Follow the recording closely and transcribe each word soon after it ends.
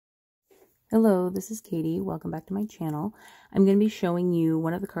Hello, this is Katie. Welcome back to my channel. I'm going to be showing you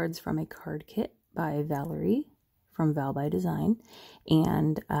one of the cards from a card kit by Valerie from ValByDesign.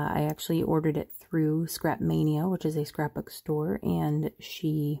 And I actually ordered it through Scrapmania, which is a scrapbook store, and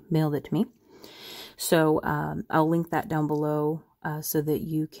she mailed it to me. So I'll link that down below so that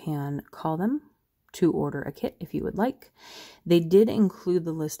you can call them to order a kit if you would like. They did include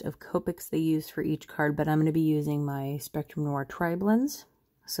the list of Copics they used for each card, but I'm going to be using my Spectrum Noir Triblends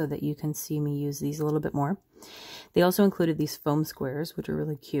so that you can see me use these a little bit more. They also included these foam squares, which are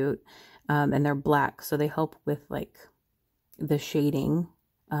really cute, and they're black, so they help with like the shading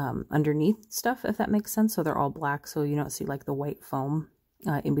underneath stuff, if that makes sense. So they're all black, so you don't see like the white foam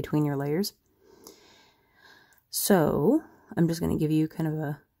in between your layers. So I'm just going to give you kind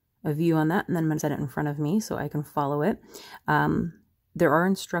of a view on that, and then I'm going to set it in front of me so I can follow it. There are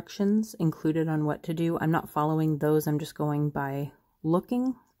instructions included on what to do. I'm not following those. I'm just going by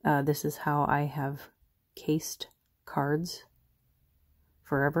looking. This is how I have cased cards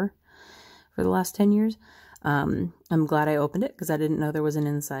forever for the last 10 years. I'm glad I opened it because I didn't know there was an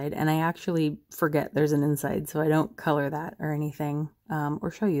inside, and I actually forget there's an inside, so I don't color that or anything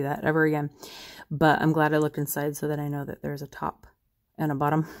or show you that ever again. But I'm glad I looked inside so that I know that there's a top and a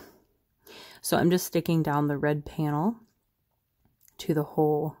bottom. So I'm just sticking down the red panel to the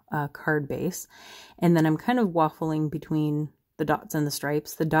whole card base, and then I'm kind of waffling between the dots and the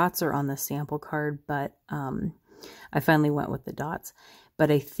stripes. The dots are on the sample card, but I finally went with the dots.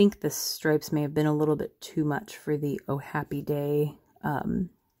 But I think the stripes may have been a little bit too much for the Oh Happy Day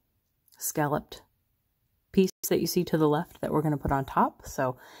scalloped piece that you see to the left that we're going to put on top.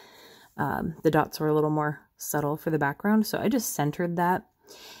 So the dots were a little more subtle for the background. So I just centered that.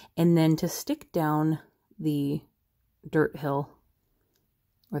 And then to stick down the dirt hill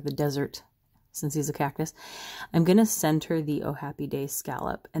or the desert, since he's a cactus, I'm going to center the Oh Happy Day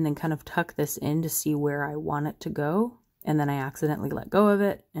scallop and then kind of tuck this in to see where I want it to go. And then I accidentally let go of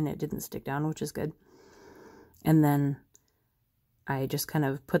it and it didn't stick down, which is good. And then I just kind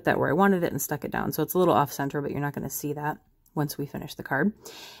of put that where I wanted it and stuck it down. So it's a little off center, but you're not going to see that once we finish the card.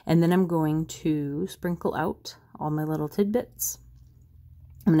 And then I'm going to sprinkle out all my little tidbits.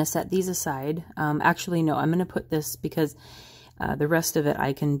 I'm going to set these aside. Actually, no, I'm going to put this because the rest of it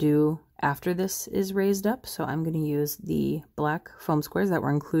I can do after this is raised up. So I'm going to use the black foam squares that were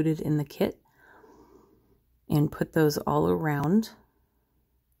included in the kit and put those all around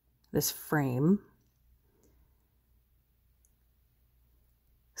this frame.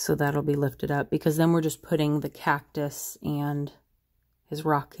 So that'll be lifted up, because then we're just putting the cactus and his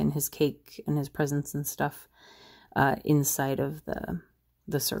rock and his cake and his presents and stuff inside of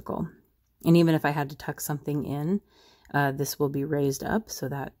the circle. And even if I had to tuck something in, this will be raised up, so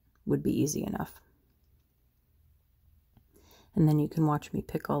that would be easy enough. And then you can watch me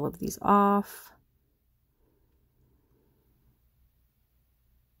pick all of these off.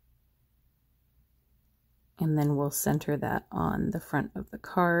 And then we'll center that on the front of the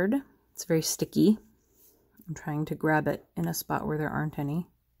card. It's very sticky. I'm trying to grab it in a spot where there aren't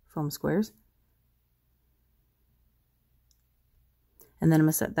any foam squares. And then I'm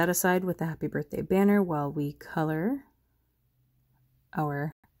going to set that aside with the happy birthday banner while we color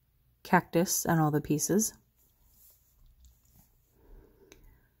our cactus and all the pieces.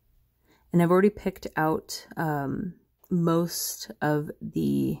 And I've already picked out most of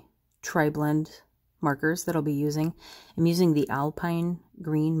the Triblend markers that I'll be using. I'm using the Alpine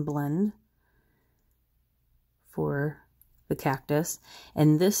Green blend for the cactus,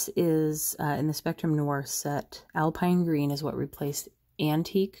 and this is in the Spectrum Noir set. Alpine Green is what replaced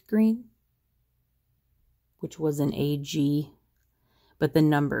Antique Green, which was an AG, but the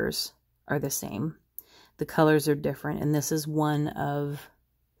numbers are the same. The colors are different, and this is one of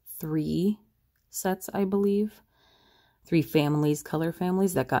 3 sets, I believe. 3 families, color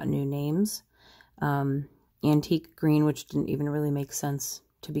families that got new names. Antique Green, which didn't even really make sense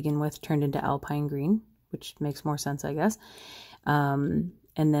to begin with, turned into Alpine Green, which makes more sense, I guess. And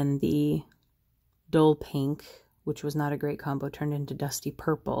then the Dull Pink, which was not a great combo, turned into Dusty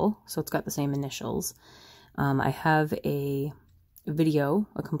Purple, so it's got the same initials. I have a video,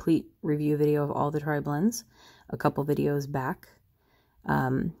 a complete review video of all the Triblends, a couple videos back.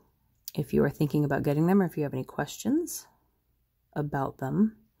 If you are thinking about getting them, or if you have any questions about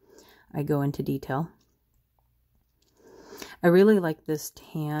them, I go into detail. I really like this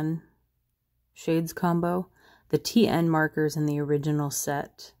tan shades combo. The TN markers in the original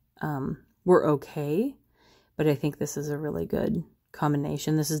set were okay, but I think this is a really good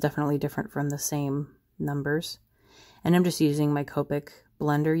combination. This is definitely different from the same numbers. And I'm just using my Copic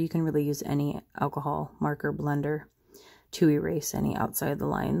blender. You can really use any alcohol marker blender to erase any outside the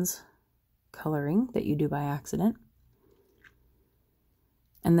lines coloring that you do by accident.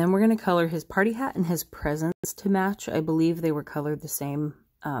 And then we're going to color his party hat and his presents to match. I believe they were colored the same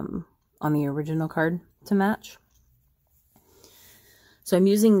on the original card to match. So I'm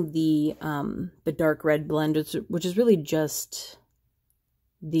using the dark red blend, which is really just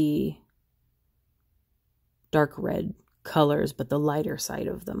the dark red colors, but the lighter side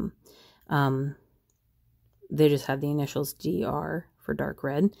of them. They just have the initials DR for dark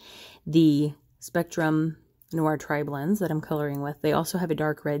red. The Spectrum Noir Triblends that I'm coloring with, they also have a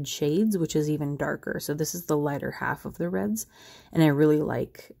dark red shades, which is even darker. So this is the lighter half of the reds, and I really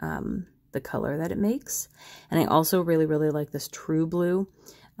like the color that it makes. And I also really, really like this True Blue.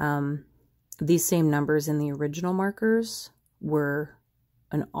 These same numbers in the original markers were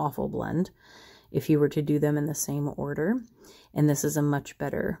an awful blend if you were to do them in the same order. And this is a much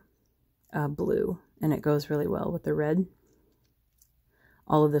better blue, and it goes really well with the red.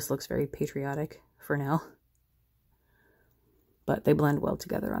 All of this looks very patriotic for now, but they blend well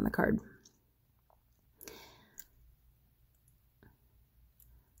together on the card.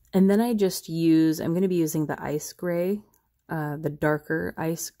 And then I just I'm going to be using the ice gray, the darker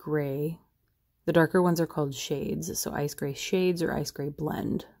ice gray. The darker ones are called shades, so ice gray shades or ice gray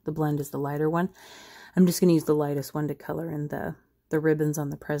blend. The blend is the lighter one. I'm just going to use the lightest one to color in the ribbons on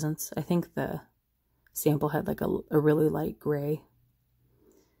the presents. I think the sample had like a really light gray.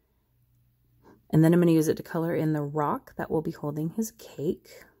 And then I'm going to use it to color in the rock that will be holding his cake,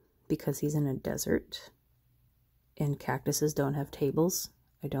 because he's in a desert and cactuses don't have tables,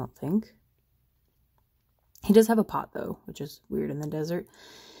 I don't think. He does have a pot though, which is weird in the desert,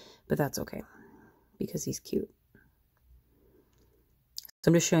 but that's okay because he's cute. So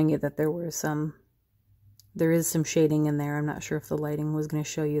I'm just showing you that there is some shading in there. I'm not sure if the lighting was going to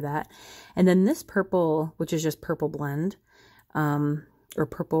show you that. And then this purple, which is just purple blend, or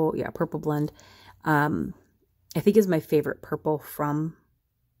purple, yeah, purple blend, I think is my favorite purple from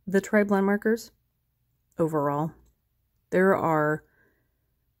the Triblend markers overall. There are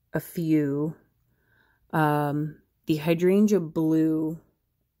a few, the hydrangea blue,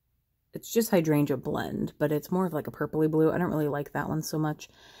 it's just hydrangea blend, but it's more of like a purpley blue. I don't really like that one so much.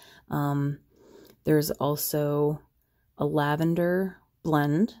 There's also a lavender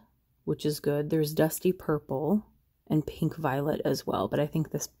blend, which is good. There's dusty purple and pink violet as well, but I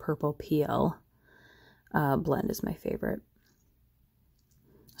think this purple PL blend is my favorite.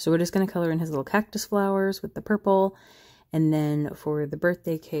 So we're just going to color in his little cactus flowers with the purple. And then for the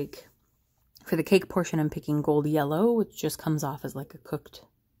birthday cake, for the cake portion, I'm picking gold yellow, which just comes off as like a cooked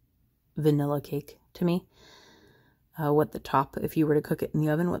vanilla cake to me. What the top, if you were to cook it in the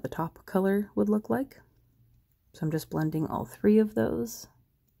oven, what the top color would look like. So I'm just blending all three of those.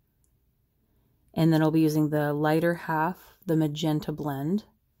 And then I'll be using the lighter half, the magenta blend,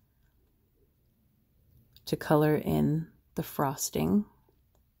 to color in the frosting.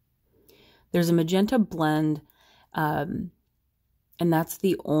 There's a magenta blend, and that's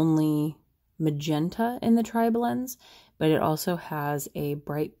the only magenta in the Triblends, but it also has a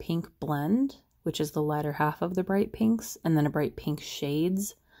bright pink blend, which is the lighter half of the bright pinks, and then a bright pink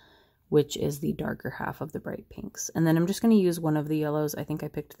shades, which is the darker half of the bright pinks. And then I'm just going to use one of the yellows. I think I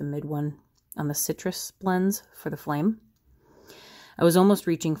picked the mid one on the citrus blends for the flame. I was almost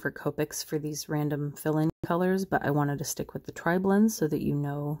reaching for Copics for these random fill-in colors, but I wanted to stick with the Triblends so that you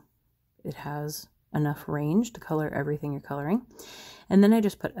know it has enough range to color everything you're coloring. And then I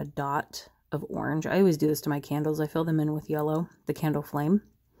just put a dot of orange. I always do this to my candles. I fill them in with yellow, the candle flame,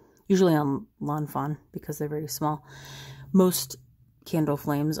 usually on Lawn Fawn because they're very small. Most candle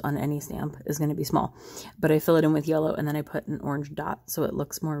flames on any stamp is going to be small, but I fill it in with yellow and then I put an orange dot so it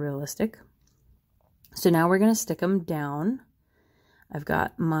looks more realistic. So now we're going to stick them down. I've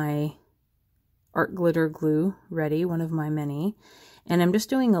got my art glitter glue ready, one of my many, and I'm just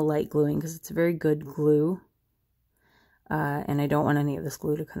doing a light gluing because it's a very good glue, and I don't want any of this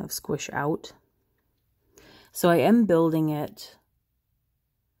glue to kind of squish out. So I am building it.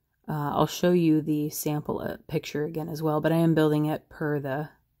 I'll show you the sample picture again as well, but I am building it per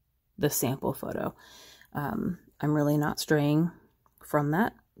the sample photo. I'm really not straying from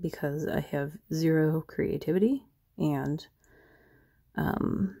that because I have zero creativity and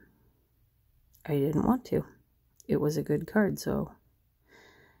I didn't want to. It was a good card, so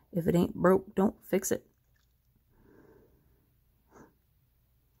if it ain't broke, don't fix it.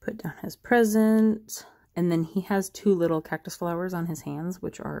 Put down his present, and then he has two little cactus flowers on his hands,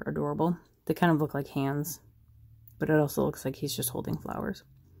 which are adorable. They kind of look like hands, but it also looks like he's just holding flowers.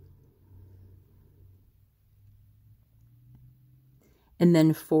 And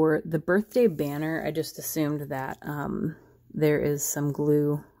then for the birthday banner, I just assumed that there is some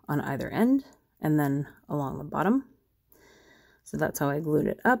glue on either end and then along the bottom. So that's how I glued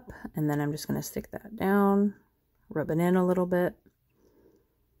it up. And then I'm just going to stick that down, rub it in a little bit.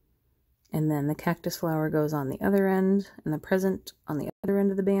 And then the cactus flower goes on the other end and the present on the other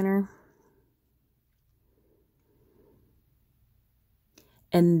end of the banner.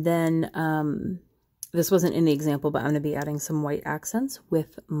 And then this wasn't in the example, but I'm going to be adding some white accents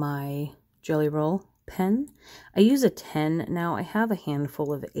with my Jelly Roll pen. I use a 10 now. I have a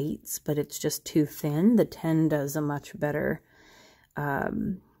handful of 8s, but it's just too thin. The 10 does a much better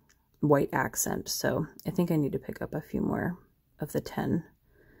white accent, so I think I need to pick up a few more of the 10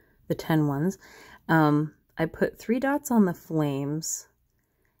 ones. I put 3 dots on the flames,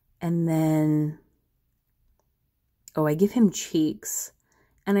 and then I give him cheeks,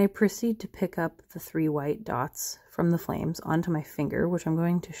 and I proceed to pick up the 3 white dots from the flames onto my finger, which I'm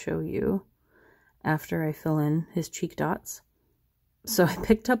going to show you after I fill in his cheek dots. So I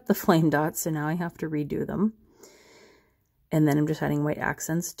picked up the flame dots, so now I have to redo them. And then I'm just adding white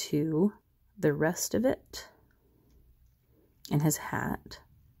accents to the rest of it and his hat.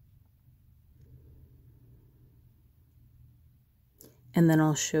 And then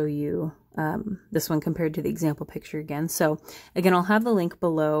I'll show you this one compared to the example picture again. So again, I'll have the link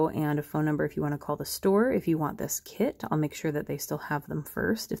below and a phone number if you want to call the store. If you want this kit, I'll make sure that they still have them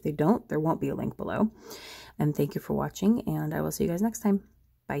first. If they don't, there won't be a link below. And thank you for watching, and I will see you guys next time.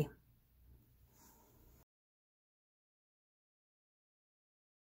 Bye.